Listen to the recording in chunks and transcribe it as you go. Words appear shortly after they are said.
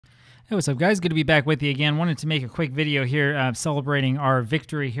Hey, what's up, guys? Good to be back with you again. Wanted to make a quick video here celebrating our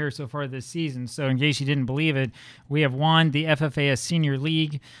victory here so far this season. So in case you didn't believe it, we have won the FFAS Senior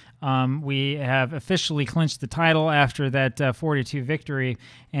League. We have officially clinched the title after that 4-2 victory,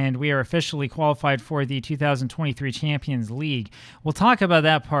 and we are officially qualified for the 2023 Champions League. We'll talk about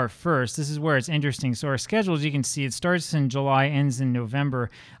that part first. This is where it's interesting. So our schedule, as you can see, it starts in July, ends in November.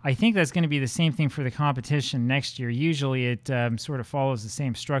 I think that's going to be the same thing for the competition next year. Usually it sort of follows the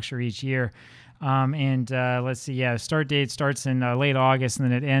same structure each year. Let's see, start date starts in late August,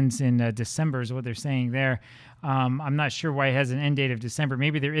 and then it ends in December is what they're saying there. I'm not sure why it has an end date of December.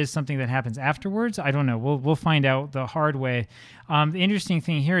 Maybe there is something that happens afterwards. I don't know. We'll find out the hard way. The interesting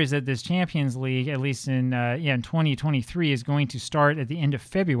thing here is that this Champions League, at least in 2023, is going to start at the end of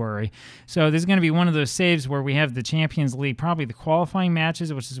February. So this is going to be one of those saves where we have the Champions League, probably the qualifying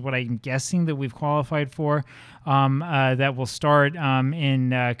matches, which is what I'm guessing that we've qualified for, that will start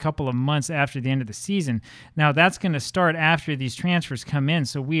in a couple of months after the end of the season. Now, that's going to start after these transfers come in,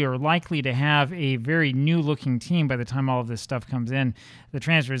 so we are likely to have a very new-looking team by the time all of this stuff comes in. The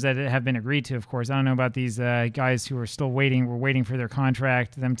transfers that have been agreed to, of course. I don't know about these guys who are still waiting. We're waiting for their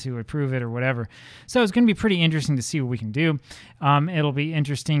contract, them to approve it or whatever. So it's going to be pretty interesting to see what we can do. It'll be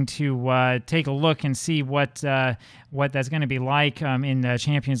interesting to take a look and see what that's going to be like in the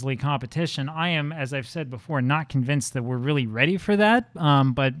Champions League competition. I am, as I've said before, not convinced that we're really ready for that,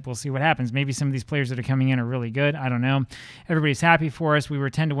 but we'll see what happens. Maybe some of these players that are coming in are really good. I don't know. Everybody's happy for us. We were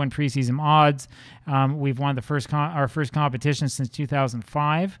 10-1 preseason odds. We've won our first competition since 2005.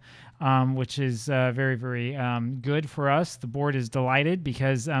 Which is very, very good for us. The board is delighted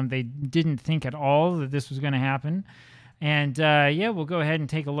because they didn't think at all that this was going to happen. And we'll go ahead and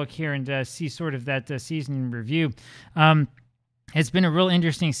take a look here and see sort of that season in review. It's been a real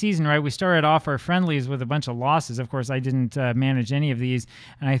interesting season, right? We started off our friendlies with a bunch of losses. Of course, I didn't manage any of these,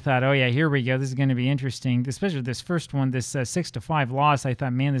 and I thought, oh yeah, here we go. This is going to be interesting, especially this first one, this 6-5 loss. I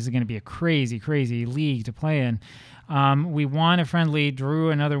thought, man, this is going to be a crazy, crazy league to play in. We won a friendly,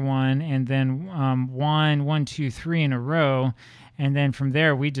 drew another one, and then won 1, 2, 3 in a row. And then from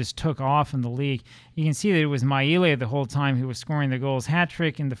there, we just took off in the league. You can see that it was Maile the whole time who was scoring the goals.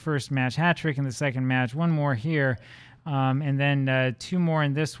 Hat-trick in the first match, hat-trick in the second match, one more here. And then 2 more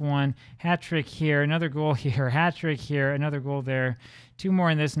in this one, hat-trick here, another goal here, hat-trick here, another goal there, 2 more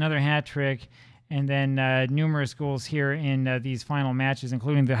in this, another hat-trick, and then numerous goals here in these final matches,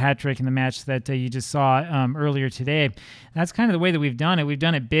 including the hat-trick in the match that you just saw earlier today. That's kind of the way that we've done it. We've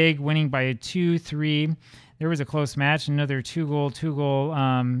done it big, winning by a 2-3. There was a close match, another 2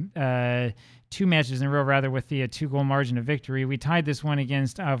 matches in a row, rather, with the 2-goal margin of victory. We tied this one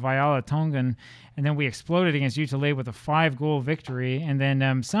against Viola Tongan, and then we exploded against Utalay with a 5-goal victory. And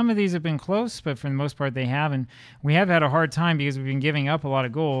then some of these have been close, but for the most part they haven't. We have had a hard time because we've been giving up a lot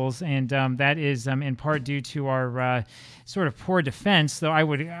of goals, and that is in part due to our sort of poor defense, though I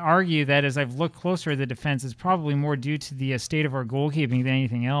would argue that as I've looked closer at the defense, it's probably more due to the state of our goalkeeping than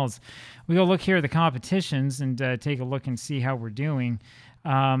anything else. We go look here at the competitions and take a look and see how we're doing.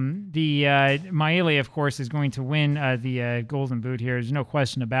 Maile, of course, is going to win the Golden Boot here. There's no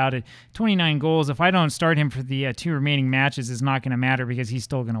question about it. 29 goals. If I don't start him for the 2 remaining matches, it's not going to matter because he's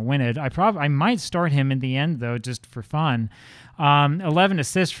still going to win it. I might start him in the end, though, just for fun. 11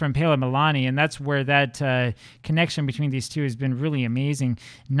 assists from Pela Milani, and that's where that connection between these two has been really amazing.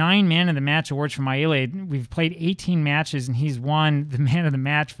 9 Man of the Match awards from Maile. We've played 18 matches, and he's won the Man of the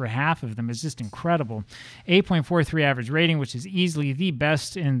Match for half of them. It's just incredible. 8.43 average rating, which is easily the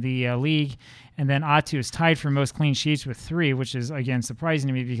best in the league. And then Atu is tied for most clean sheets with 3, which is, again, surprising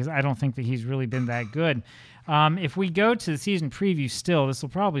to me because I don't think that he's really been that good. If we go to the season preview still, this will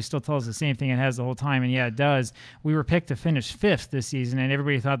probably still tell us the same thing it has the whole time, and yeah, it does. We were picked to finish 5th this season, and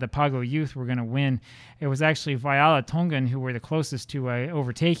everybody thought that Pago Youth were going to win. It was actually Viola Tongan who were the closest to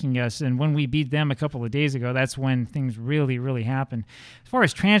overtaking us, and when we beat them a couple of days ago, that's when things really, really happened. As far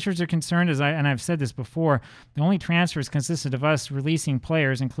as transfers are concerned, and I've said this before, the only transfers consisted of us releasing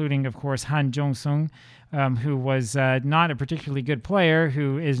players, including, of course, Han Jong-sung, who was not a particularly good player,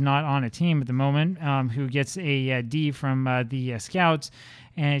 who is not on a team at the moment, who gets a D from the scouts,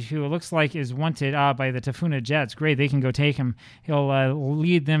 and who looks like is wanted by the Tafuna Jets. Great, they can go take him. He'll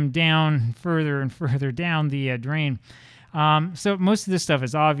lead them down further and further down the drain. So most of this stuff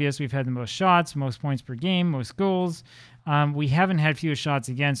is obvious. We've had the most shots, most points per game, most goals. We haven't had fewest shots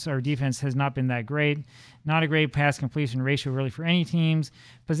against. Our defense has not been that great. Not a great pass completion ratio really for any teams.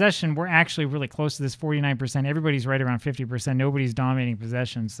 Possession, we're actually really close to this 49%. Everybody's right around 50%. Nobody's dominating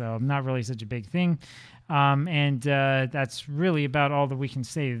possession, so not really such a big thing. That's really about all that we can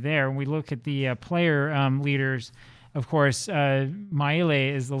say there. When we look at the player leaders, Of course,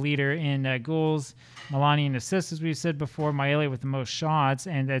 Maele is the leader in goals, Malani in assists, as we've said before. Maele with the most shots,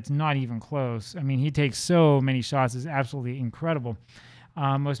 and that's not even close. I mean, he takes so many shots. It's absolutely incredible.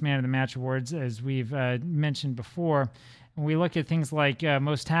 Most man of the match awards, as we've mentioned before. When we look at things like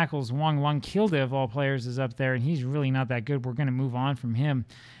most tackles, Wang Kilde of all players is up there, and he's really not that good. We're going to move on from him.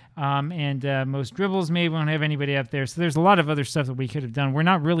 Most dribbles, maybe we won't have anybody up there. So there's a lot of other stuff that we could have done. We're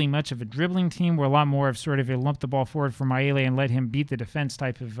not really much of a dribbling team. We're a lot more of sort of a lump the ball forward for Maele and let him beat the defense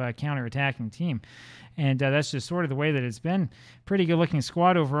type of counter-attacking team. And that's just sort of the way that it's been. Pretty good-looking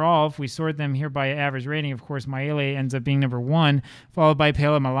squad overall. If we sort them here by average rating, of course, Maele ends up being number 1, followed by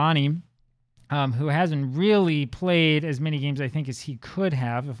Pele Malani, who hasn't really played as many games, I think, as he could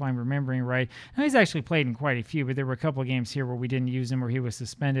have, if I'm remembering right. Now, he's actually played in quite a few, but there were a couple of games here where we didn't use him, where he was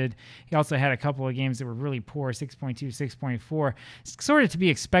suspended. He also had a couple of games that were really poor, 6.2, 6.4. Sort of to be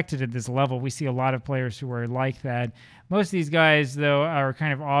expected at this level. We see a lot of players who are like that. Most of these guys, though, are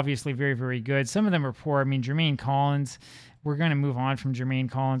kind of obviously very, very good. Some of them are poor. I mean, Jermaine Collins, we're going to move on from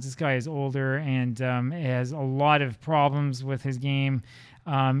Jermaine Collins. This guy is older and has a lot of problems with his game.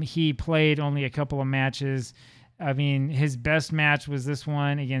 He played only a couple of matches. I mean, his best match was this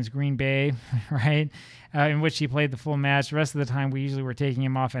one against Green Bay, right? In which he played the full match. The rest of the time, we usually were taking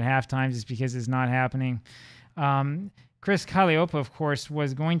him off at halftime just because it's not happening. Chris Kaliopa, of course,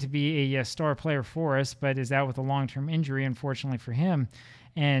 was going to be a star player for us, but is out with a long-term injury, unfortunately for him,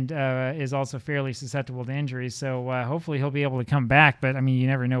 and is also fairly susceptible to injuries. So hopefully he'll be able to come back, but I mean, you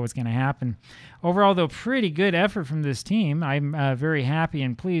never know what's going to happen. Overall, though, pretty good effort from this team. I'm very happy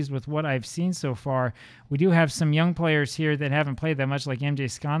and pleased with what I've seen so far. We do have some young players here that haven't played that much, like MJ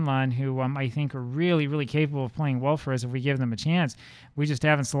Scanlan, who I think are really, really capable of playing well for us if we give them a chance. We just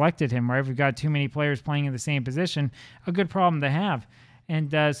haven't selected him, right? We've got too many players playing in the same position. A good problem to have.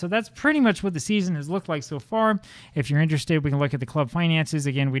 And so that's pretty much what the season has looked like so far. If you're interested, we can look at the club finances.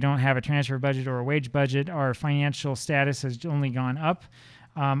 Again, we don't have a transfer budget or a wage budget. Our financial status has only gone up.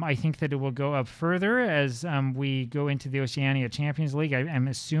 I think that it will go up further as we go into the Oceania Champions League. I'm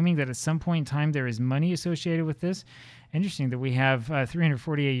assuming that at some point in time there is money associated with this. Interesting that we have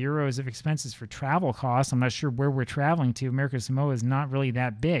 348 euros of expenses for travel costs. I'm not sure where we're traveling to. American Samoa is not really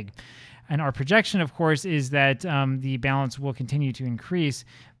that big. And our projection, of course, is that the balance will continue to increase,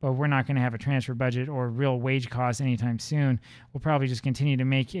 but we're not going to have a transfer budget or real wage costs anytime soon. We'll probably just continue to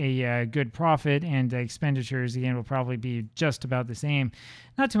make a good profit, and expenditures, again, will probably be just about the same.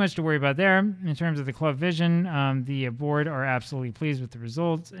 Not too much to worry about there. In terms of the club vision, the board are absolutely pleased with the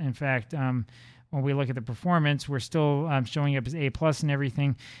results. In fact, when we look at the performance, we're still showing up as A+ and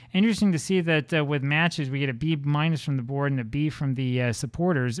everything. Interesting to see that with matches, we get a B- from the board and a B from the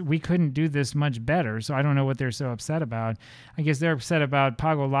supporters. We couldn't do this much better, so I don't know what they're so upset about. I guess they're upset about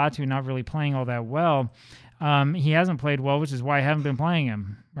Pago Latu not really playing all that well. He hasn't played well, which is why I haven't been playing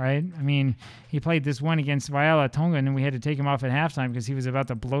him, right? I mean, he played this one against Viola Tonga, and we had to take him off at halftime because he was about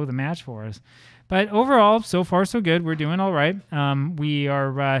to blow the match for us. But overall, so far so good. We're doing all right. We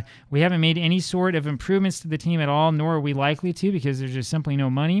haven't made any sort of improvements to the team at all, nor are we likely to, because there's just simply no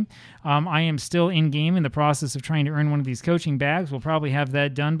money. I am still in game in the process of trying to earn one of these coaching bags. We'll probably have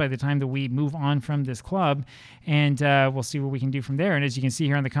that done by the time that we move on from this club, and we'll see what we can do from there. And as you can see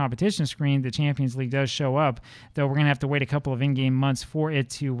here on the competition screen, the Champions League does show up, though we're going to have to wait a couple of in-game months for it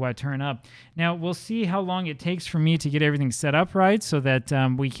to turn up. Now, we'll see how long it takes for me to get everything set up right so that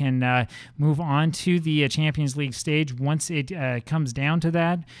we can move on to the Champions League stage once it comes down to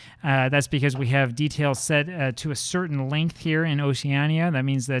that. That's because we have details set to a certain length here in Oceania. That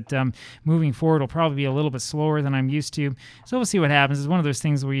means that moving forward will probably be a little bit slower than I'm used to. So we'll see what happens. It's one of those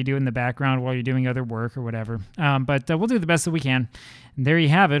things where you do it in the background while you're doing other work or whatever. But we'll do the best that we can. And there you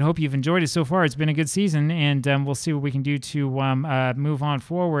have it. Hope you've enjoyed it so far. It's been a good season, and we'll see what we can do to move on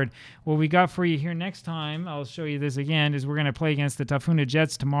forward. What we got for you here next time, I'll show you this again, is we're going to play against the Tafuna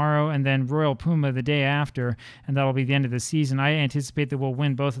Jets tomorrow and then Royal Puma the day after, and that'll be the end of the season. I anticipate that we'll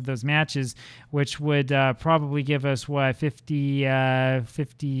win both of those matches, which would probably give us,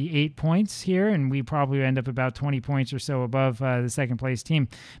 58 points here, and we probably end up about 20 points or so above the second-place team,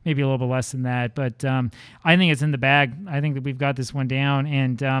 maybe a little bit less than that. But I think it's in the bag. I think that we've got this one down.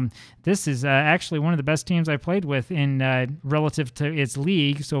 And this is actually one of the best teams I've played with in relative to its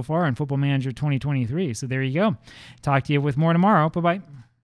league so far in Football Manager 2023. So there you go. Talk to you with more tomorrow. Bye-bye.